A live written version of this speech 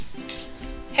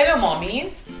Hello,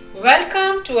 mommies.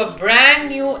 Welcome to a brand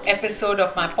new episode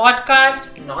of my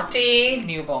podcast, Naughty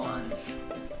Newborns.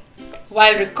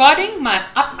 While recording my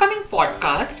upcoming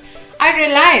podcast, I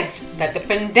realized that the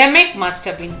pandemic must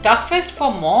have been toughest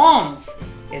for moms,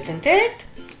 isn't it?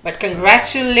 But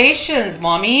congratulations,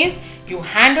 mommies. You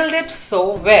handled it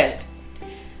so well.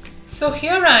 So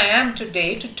here I am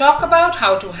today to talk about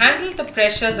how to handle the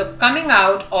pressures of coming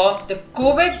out of the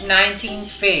COVID-19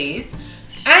 phase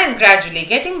and gradually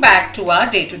getting back to our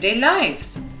day-to-day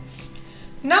lives.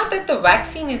 Now that the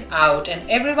vaccine is out and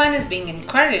everyone is being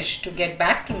encouraged to get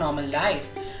back to normal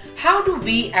life, how do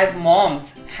we as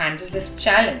moms handle this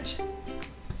challenge?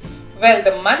 Well,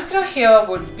 the mantra here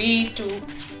would be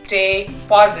to stay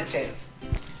positive.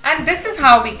 And this is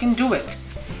how we can do it.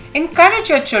 Encourage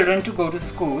your children to go to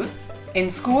school. In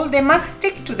school, they must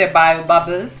stick to their bio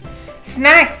bubbles.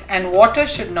 Snacks and water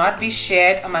should not be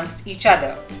shared amongst each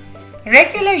other.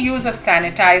 Regular use of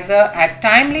sanitizer at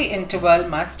timely interval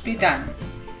must be done.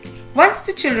 Once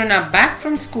the children are back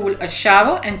from school, a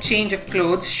shower and change of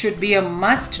clothes should be a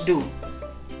must-do.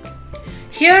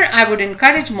 Here, I would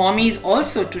encourage mommies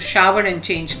also to shower and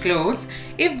change clothes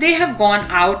if they have gone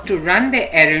out to run their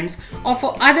errands or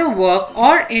for other work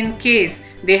or in case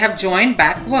they have joined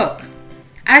back work.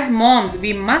 As moms,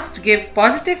 we must give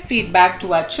positive feedback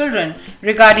to our children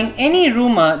regarding any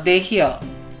rumor they hear.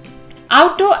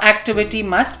 Outdoor activity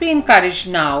must be encouraged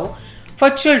now for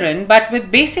children, but with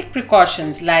basic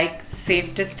precautions like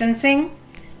safe distancing,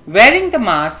 wearing the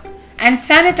mask, and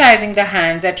sanitizing the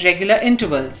hands at regular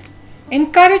intervals.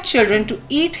 Encourage children to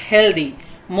eat healthy,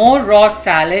 more raw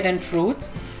salad and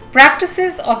fruits.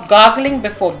 Practices of gargling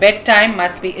before bedtime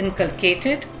must be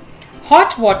inculcated.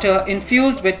 Hot water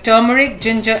infused with turmeric,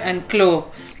 ginger, and clove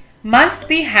must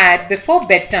be had before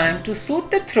bedtime to soothe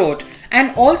the throat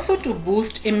and also to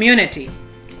boost immunity.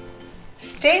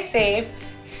 Stay safe,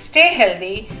 stay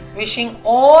healthy, wishing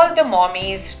all the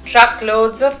mommies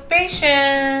truckloads of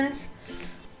patience.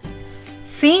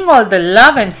 Seeing all the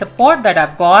love and support that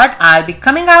I've got, I'll be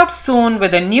coming out soon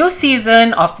with a new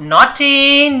season of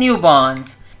Naughty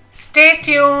Newborns. Stay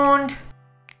tuned.